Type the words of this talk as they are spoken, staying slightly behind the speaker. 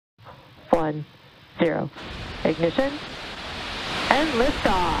1, 0. Ignition and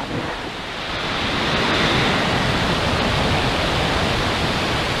liftoff.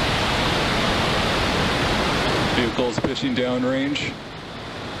 Vehicles pitching downrange.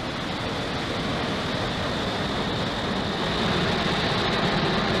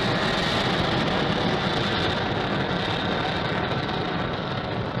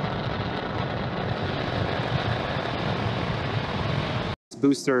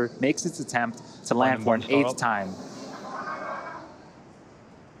 Booster makes its attempt to land for an 8th time.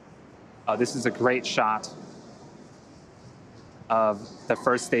 This is a great shot of the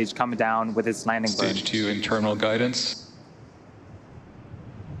first stage coming down with its landing burn. Stage 2 internal guidance.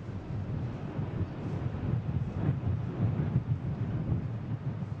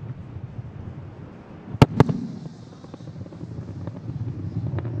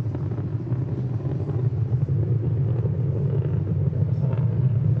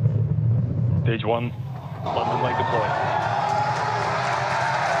 Stage 1, London Light deploy.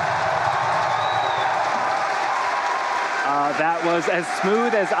 That was as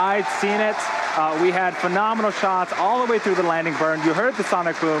smooth as I'd seen it. We had phenomenal shots all the way through the landing burn. You heard the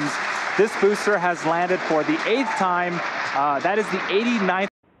sonic booms. This booster has landed for the 8th time. That is the 89th.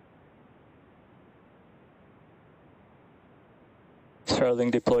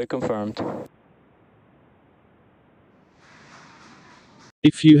 Starlink deploy confirmed.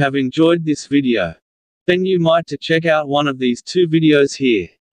 If you have enjoyed this video, then you might to check out one of these 2 videos here.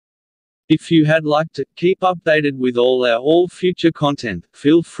 If you had liked to keep updated with all future content,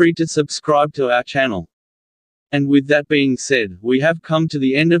 feel free to subscribe to our channel. And with that being said, we have come to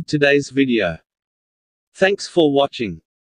the end of today's video. Thanks for watching.